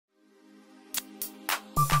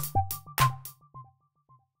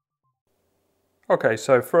Okay,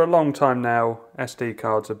 so for a long time now, SD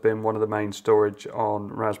cards have been one of the main storage on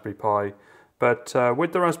Raspberry Pi. But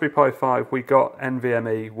with the Raspberry Pi 5, we got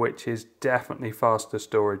NVMe, which is definitely faster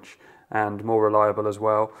storage and more reliable as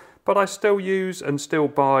well. But I still use and still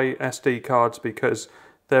buy SD cards because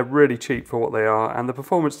they're really cheap for what they are, and the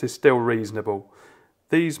performance is still reasonable.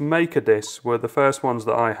 These Maker discs were the first ones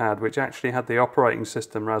that I had, which actually had the operating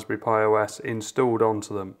system Raspberry Pi OS installed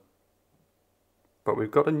onto them. But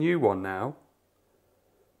we've got a new one now.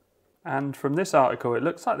 And from this article, it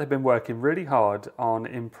looks like they've been working really hard on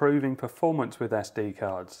improving performance with SD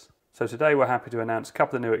cards. So today we're happy to announce a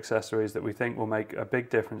couple of new accessories that we think will make a big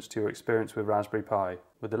difference to your experience with Raspberry Pi.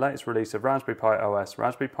 With the latest release of Raspberry Pi OS,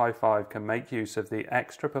 Raspberry Pi 5 can make use of the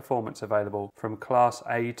extra performance available from Class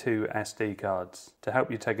A2 SD cards. To help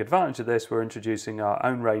you take advantage of this, we're introducing our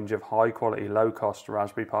own range of high-quality, low-cost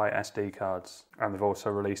Raspberry Pi SD cards. And they've also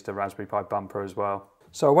released a Raspberry Pi bumper as well.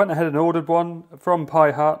 So I went ahead and ordered one from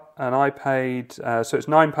Pi Hut, and I paid, so it's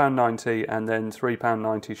 £9.90 and then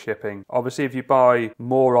 £3.90 shipping. Obviously if you buy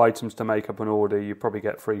more items to make up an order, you probably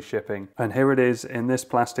get free shipping. And here it is in this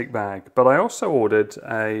plastic bag. But I also ordered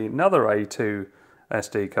another A2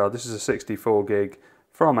 SD card. This is a 64 gig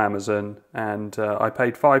from Amazon, and I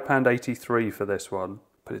paid £5.83 for this one.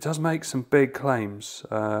 But it does make some big claims.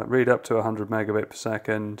 Read up to 100 megabit per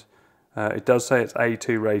second. It does say it's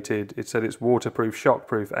A2 rated. It said it's waterproof,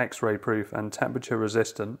 shockproof, X-ray proof and temperature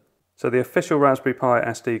resistant. So the official Raspberry Pi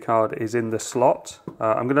SD card is in the slot.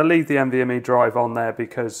 I'm going to leave the NVMe drive on there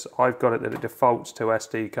because I've got it that it defaults to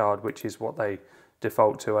SD card, which is what they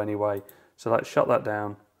default to anyway. So let's shut that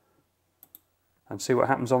down and see what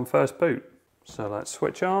happens on first boot. So let's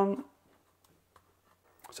switch on.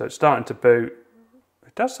 So it's starting to boot.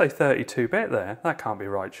 It does say 32-bit there. That can't be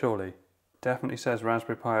right, surely. Definitely says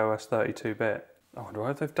Raspberry Pi OS 32-bit. I wonder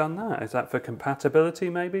why they've done that. Is that for compatibility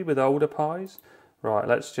maybe with older Pis? Right,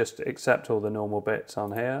 let's just accept all the normal bits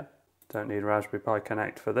on here. Don't need Raspberry Pi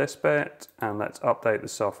Connect for this bit. And let's update the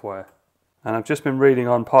software. And I've just been reading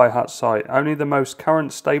on Pi Hut's site. Only the most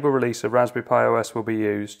current stable release of Raspberry Pi OS will be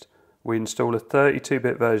used. We install a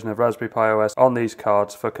 32-bit version of Raspberry Pi OS on these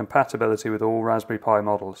cards for compatibility with all Raspberry Pi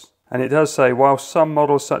models. And it does say, while some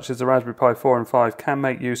models such as the Raspberry Pi 4 and 5 can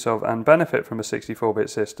make use of and benefit from a 64-bit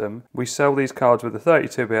system, we sell these cards with a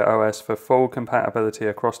 32-bit OS for full compatibility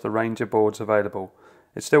across the range of boards available.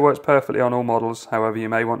 It still works perfectly on all models, however you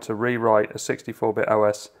may want to rewrite a 64-bit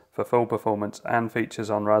OS for full performance and features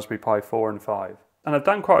on Raspberry Pi 4 and 5. And I've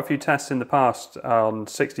done quite a few tests in the past on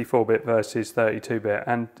 64-bit versus 32-bit,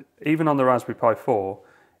 and even on the Raspberry Pi 4,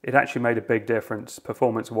 it actually made a big difference.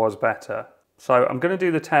 Performance was better. So I'm going to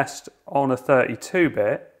do the test on a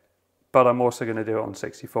 32-bit, but I'm also going to do it on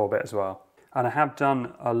 64-bit as well. And I have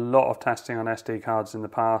done a lot of testing on SD cards in the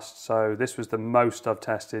past, so this was the most I've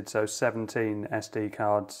tested, so 17 SD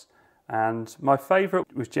cards. And my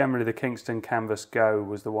favourite was generally the Kingston Canvas Go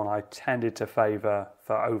was the one I tended to favour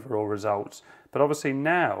for overall results. But obviously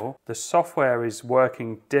now the software is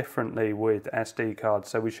working differently with SD cards,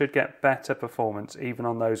 so we should get better performance even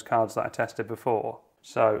on those cards that I tested before.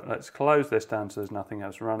 So let's close this down so there's nothing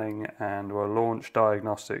else running, and we'll launch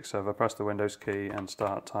diagnostics. So if I press the Windows key and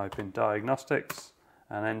start typing diagnostics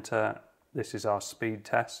and enter, this is our speed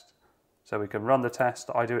test. So we can run the test.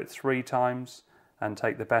 I do it 3 times and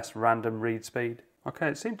take the best random read speed. Okay,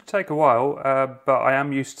 it seemed to take a while, but I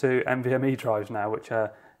am used to NVMe drives now, which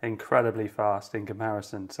are incredibly fast in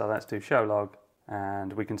comparison. So let's do show log,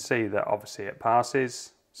 and we can see that obviously it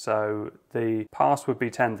passes. So the pass would be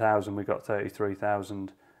 10,000, we got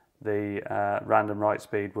 33,000. The random write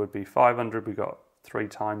speed would be 500, we got 3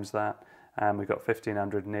 times that. And we got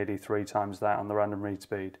 1500, nearly 3 times that on the random read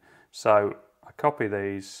speed. So I copy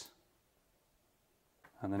these,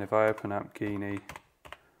 and then if I open up Geany,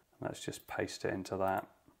 let's just paste it into that.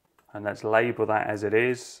 And let's label that as it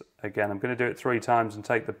is. Again, I'm going to do it 3 times and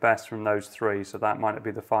take the best from those 3, so that might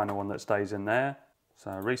be the final one that stays in there.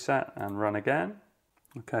 So reset and run again.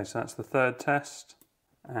 Okay, so that's the 3rd test,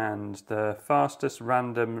 and the fastest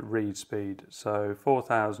random read speed, so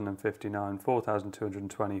 4,059,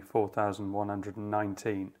 4,220,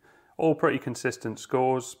 4,119. All pretty consistent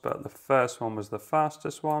scores, but the first one was the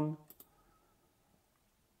fastest one.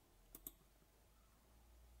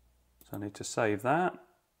 So I need to save that.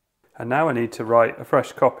 And now I need to write a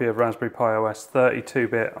fresh copy of Raspberry Pi OS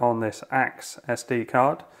 32-bit on this AX SD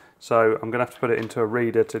card. So I'm going to have to put it into a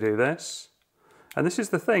reader to do this. And this is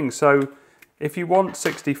the thing, so if you want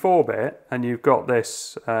 64-bit and you've got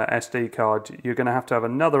this SD card, you're going to have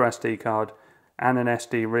another SD card and an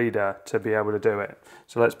SD reader to be able to do it.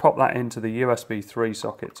 So let's pop that into the USB 3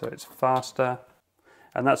 socket so it's faster.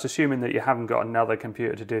 And that's assuming that you haven't got another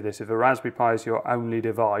computer to do this. If a Raspberry Pi is your only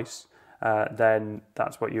device, then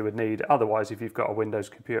that's what you would need. Otherwise, if you've got a Windows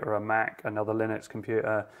computer, a Mac, another Linux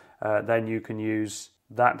computer, then you can use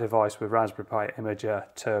that device with Raspberry Pi Imager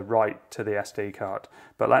to write to the SD card.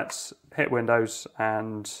 But let's hit Windows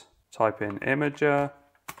and type in Imager,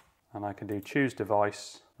 and I can do choose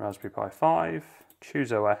device, Raspberry Pi 5,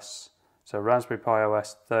 choose OS, so Raspberry Pi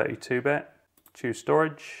OS 32-bit, choose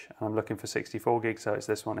storage, and I'm looking for 64 gigs, so it's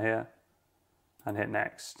this one here, and hit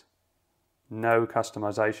next. No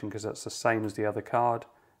customization because that's the same as the other card,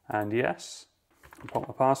 and yes, I'll pop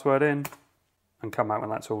my password in and come out when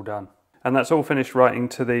that's all done. And that's all finished writing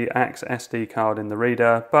to the AX SD card in the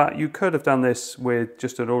reader, but you could have done this with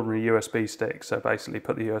just an ordinary USB stick. So basically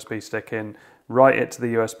put the USB stick in, write it to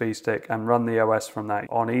the USB stick and run the OS from that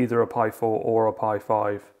on either a Pi 4 or a Pi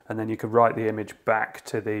 5. And then you could write the image back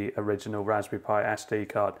to the original Raspberry Pi SD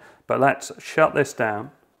card. But let's shut this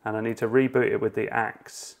down, and I need to reboot it with the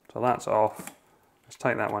AX. So that's off. Let's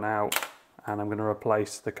take that one out, and I'm going to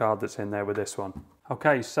replace the card that's in there with this one.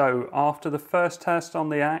 Okay, so after the first test on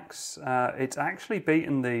the AX, it's actually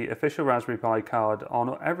beaten the official Raspberry Pi card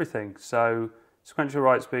on everything. So sequential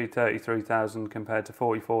write speed 33,000 compared to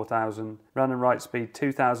 44,000, random write speed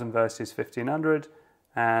 2,000 versus 1,500,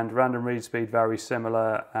 and random read speed very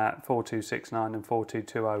similar at 4269 and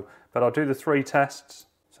 4220. But I'll do the 3 tests,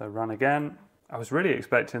 so run again. I was really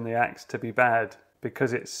expecting the AX to be bad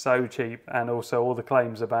because it's so cheap, and also all the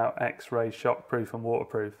claims about X-ray shockproof and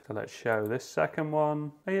waterproof. So let's show this second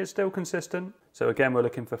one. Hey, it's still consistent. So again, we're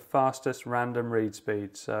looking for fastest random read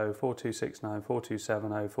speed. So 4269,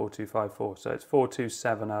 4270, 4254. So it's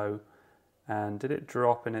 4270. And did it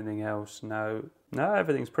drop anything else? No. No,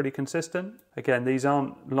 everything's pretty consistent. Again, these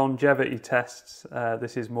aren't longevity tests.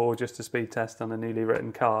 This is more just a speed test on a newly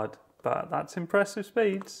written card, but that's impressive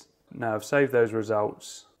speeds. Now I've saved those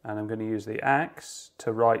results, and I'm going to use the AX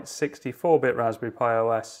to write 64-bit Raspberry Pi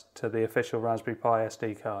OS to the official Raspberry Pi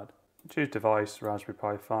SD card. Choose device, Raspberry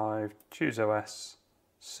Pi 5, choose OS,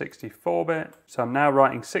 64-bit. So I'm now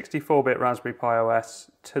writing 64-bit Raspberry Pi OS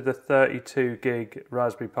to the 32 gig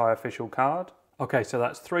Raspberry Pi official card. Okay, so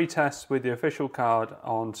that's 3 tests with the official card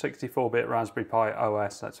on 64-bit Raspberry Pi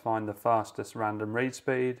OS. Let's find the fastest random read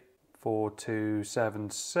speed,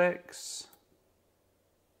 4276.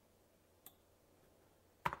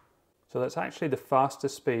 So that's actually the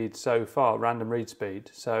fastest speed so far, random read speed.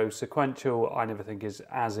 So sequential, I never think is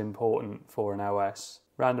as important for an OS.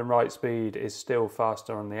 Random write speed is still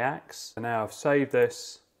faster on the AX. So now I've saved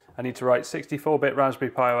this. I need to write 64-bit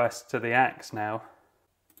Raspberry Pi OS to the AX now.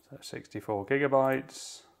 So 64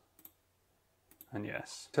 gigabytes. And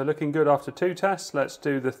yes. So looking good after 2 tests. Let's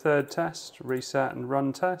do the 3rd test, reset and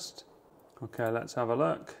run test. Okay, let's have a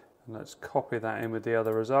look. And let's copy that in with the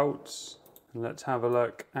other results. And let's have a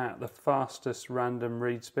look at the fastest random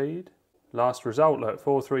read speed. Last result, look,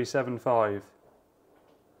 4375.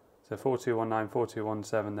 So 4219,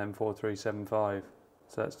 4217, then 4375.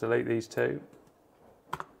 So let's delete these 2.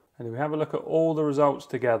 And if we have a look at all the results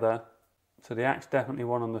together, so the AX definitely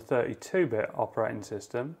won on the 32-bit operating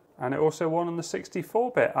system, and it also won on the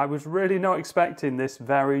 64-bit. I was really not expecting this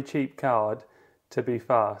very cheap card to be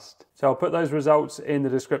fast. So I'll put those results in the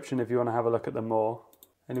description if you want to have a look at them more.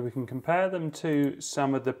 And we can compare them to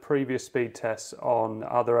some of the previous speed tests on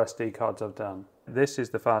other SD cards I've done. This is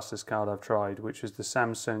the fastest card I've tried, which is the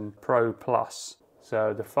Samsung Pro Plus.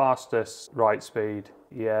 So the fastest write speed,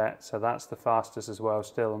 yeah, so that's the fastest as well,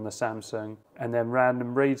 still on the Samsung. And then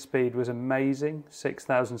random read speed was amazing,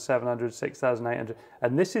 6,700, 6,800.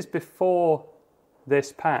 And this is before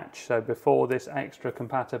this patch, so before this extra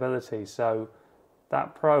compatibility. So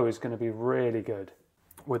that Pro is going to be really good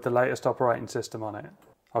with the latest operating system on it.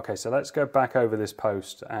 Okay, so let's go back over this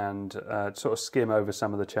post and sort of skim over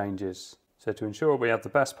some of the changes. So to ensure we have the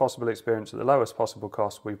best possible experience at the lowest possible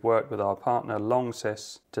cost, we've worked with our partner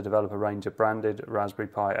Longsys to develop a range of branded Raspberry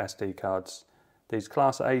Pi SD cards. These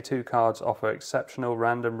Class A2 cards offer exceptional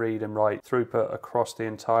random read and write throughput across the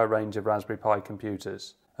entire range of Raspberry Pi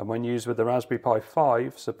computers. And when used with the Raspberry Pi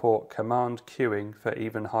 5, support command queuing for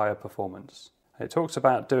even higher performance. It talks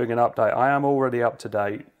about doing an update. I am already up to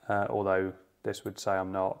date, although this would say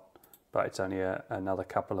I'm not, but it's only another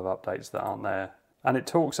couple of updates that aren't there. And it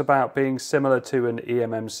talks about being similar to an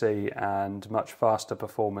eMMC and much faster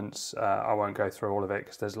performance. I won't go through all of it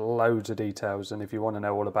because there's loads of details, and if you want to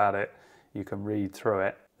know all about it, you can read through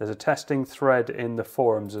it. There's a testing thread in the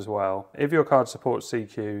forums as well. If your card supports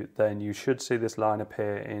CQ, then you should see this line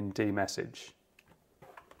appear in dmessage.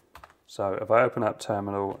 So if I open up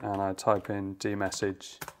Terminal and I type in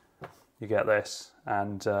dmessage, you get this,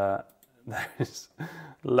 and There's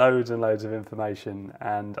loads and loads of information,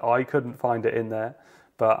 and I couldn't find it in there,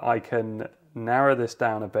 but I can narrow this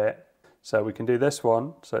down a bit. So we can do this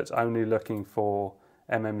one, so it's only looking for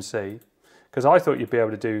MMC, because I thought you'd be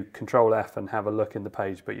able to do Control F and have a look in the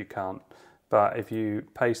page, but you can't. But if you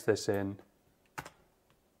paste this in,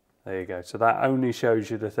 there you go. So that only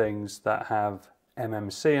shows you the things that have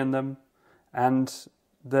MMC in them, and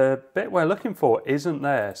the bit we're looking for isn't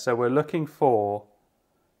there. So we're looking for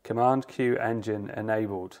Command Q engine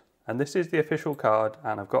enabled, and this is the official card,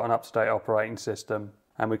 and I've got an up-to-date operating system,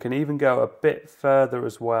 and we can even go a bit further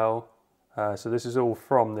as well. So this is all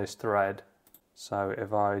from this thread. So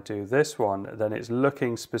if I do this one, then it's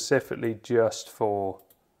looking specifically just for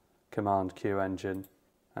Command Q engine,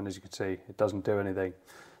 and as you can see, it doesn't do anything.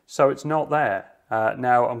 So it's not there.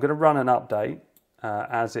 Now I'm going to run an update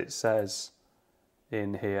as it says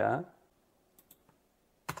in here.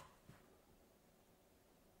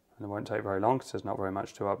 And it won't take very long because there's not very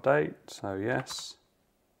much to update, so yes.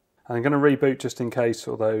 And I'm going to reboot just in case,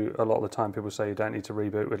 although a lot of the time people say you don't need to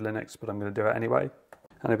reboot with Linux, but I'm going to do it anyway.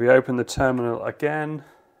 And if we open the terminal again,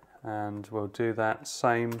 and we'll do that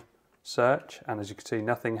same search, and as you can see,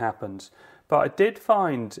 nothing happens. But I did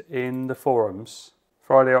find in the forums,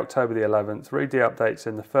 Friday, October the 11th, read the updates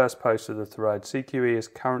in the first post of the thread. CQE is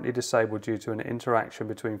currently disabled due to an interaction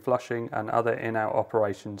between flushing and other in-out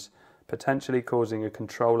operations, potentially causing a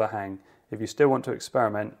controller hang. If you still want to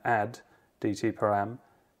experiment, add dtparam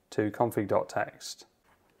to config.txt.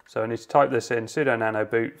 So I need to type this in, sudo nano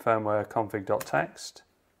boot firmware config.txt,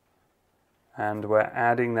 and we're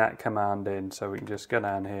adding that command in. So we can just go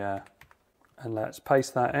down here and let's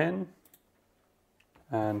paste that in,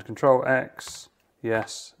 and Control X,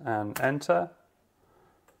 yes, and enter.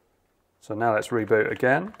 So now let's reboot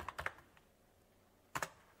again.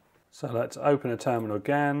 So let's open a terminal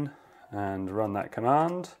again and run that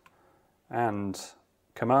command, and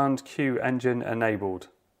Command Q engine enabled.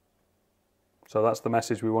 So that's the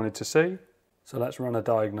message we wanted to see. So let's run a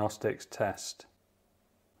diagnostics test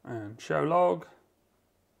and show log.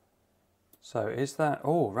 So is that,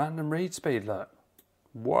 oh, random read speed, look.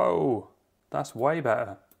 Whoa, that's way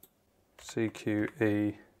better.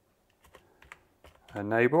 CQE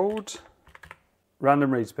enabled.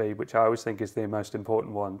 Random read speed, which I always think is the most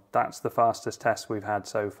important one. That's the fastest test we've had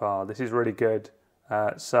so far. This is really good.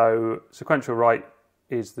 So sequential write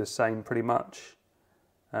is the same pretty much.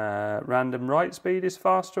 Random write speed is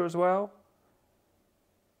faster as well.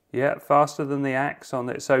 Yeah, faster than the axe on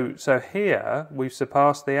it. So here we've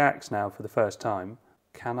surpassed the axe now for the first time.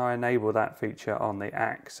 Can I enable that feature on the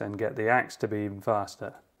axe and get the axe to be even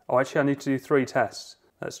faster? Oh, actually I need to do 3 tests.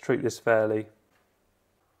 Let's treat this fairly.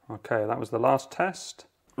 Okay, that was the last test.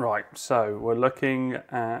 Right, so we're looking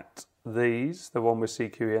at these, the one with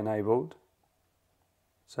CQE enabled.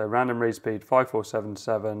 So random read speed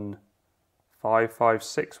 5477.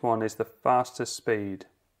 5561 is the fastest speed.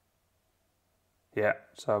 Yeah,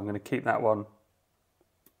 so I'm going to keep that one.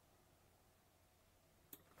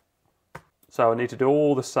 So I need to do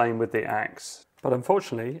all the same with the axe, but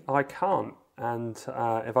unfortunately I can't. And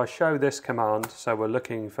if I show this command, so we're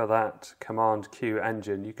looking for that Command Q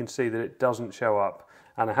engine, you can see that it doesn't show up.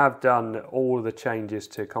 And I have done all of the changes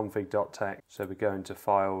to config.txt. So we go into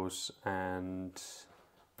files and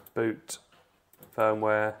boot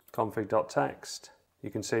firmware config.txt.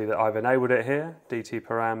 You can see that I've enabled it here,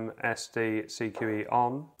 dtparam sd CQE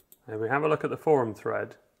on. And if we have a look at the forum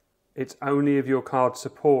thread, it's only if your card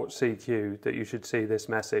supports CQ that you should see this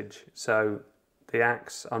message. So the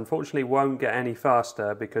axe unfortunately won't get any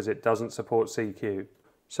faster because it doesn't support CQ.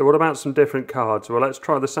 So what about some different cards? Well, let's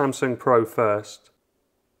try the Samsung Pro first.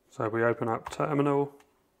 So we open up terminal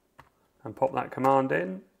and pop that command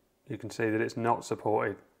in. You can see that it's not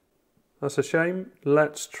supported. That's a shame.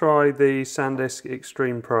 Let's try the SanDisk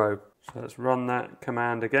Extreme Pro. So let's run that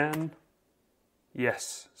command again.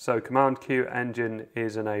 Yes, so Command Q engine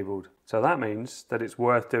is enabled. So that means that it's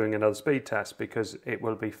worth doing another speed test because it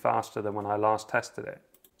will be faster than when I last tested it.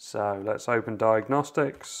 So let's open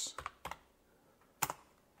diagnostics.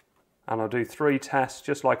 And I'll do 3 tests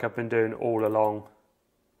just like I've been doing all along.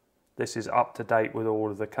 This is up to date with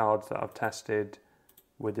all of the cards that I've tested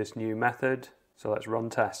with this new method. So let's run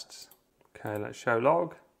tests. Okay, let's show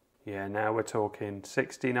log. Yeah, now we're talking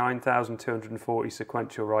 69,240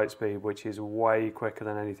 sequential write speed, which is way quicker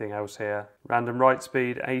than anything else here. Random write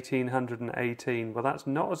speed 1818. Well, that's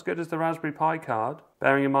not as good as the Raspberry Pi card.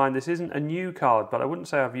 Bearing in mind this isn't a new card, but I wouldn't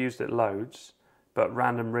say I've used it loads. But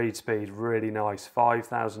random read speed, really nice,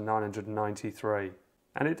 5,993.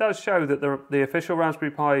 And it does show that the official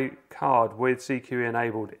Raspberry Pi card with CQE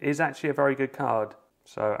enabled is actually a very good card.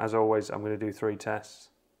 So as always, I'm going to do 3 tests.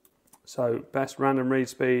 So best random read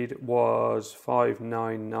speed was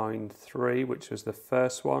 5993, which was the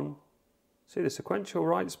first one. See, the sequential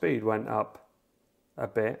write speed went up a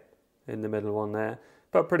bit in the middle one there,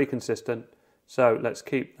 but pretty consistent. So let's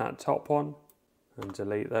keep that top one and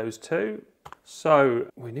delete those two. So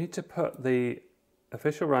we need to put the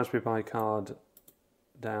official Raspberry Pi card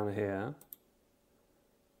down here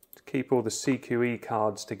to keep all the CQE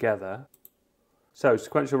cards together. So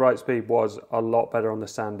sequential write speed was a lot better on the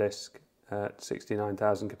SanDisk at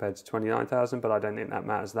 69,000 compared to 29,000, but I don't think that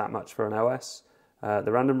matters that much for an OS.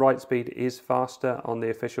 The random write speed is faster on the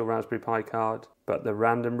official Raspberry Pi card, but the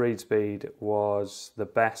random read speed was the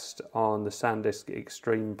best on the SanDisk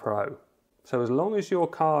Extreme Pro. So as long as your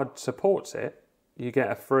card supports it, you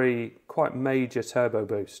get a free, quite major turbo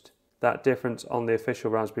boost. That difference on the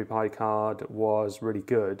official Raspberry Pi card was really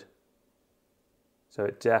good. So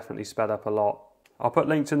it definitely sped up a lot. I'll put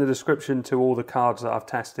links in the description to all the cards that I've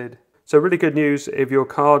tested. So really good news, if your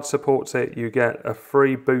card supports it, you get a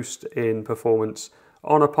free boost in performance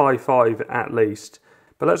on a Pi 5 at least.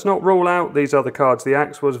 But let's not rule out these other cards. The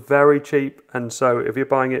Axe was very cheap, and so if you're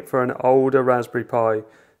buying it for an older Raspberry Pi,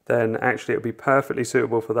 then actually it would be perfectly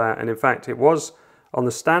suitable for that. And in fact, it was, on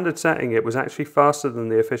the standard setting, it was actually faster than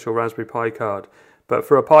the official Raspberry Pi card. But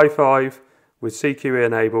for a Pi 5 with CQE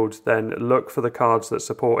enabled, then look for the cards that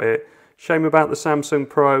support it. Shame about the Samsung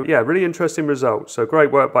Pro. Yeah, really interesting results. So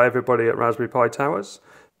great work by everybody at Raspberry Pi Towers.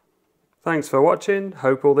 Thanks for watching.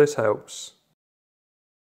 Hope all this helps.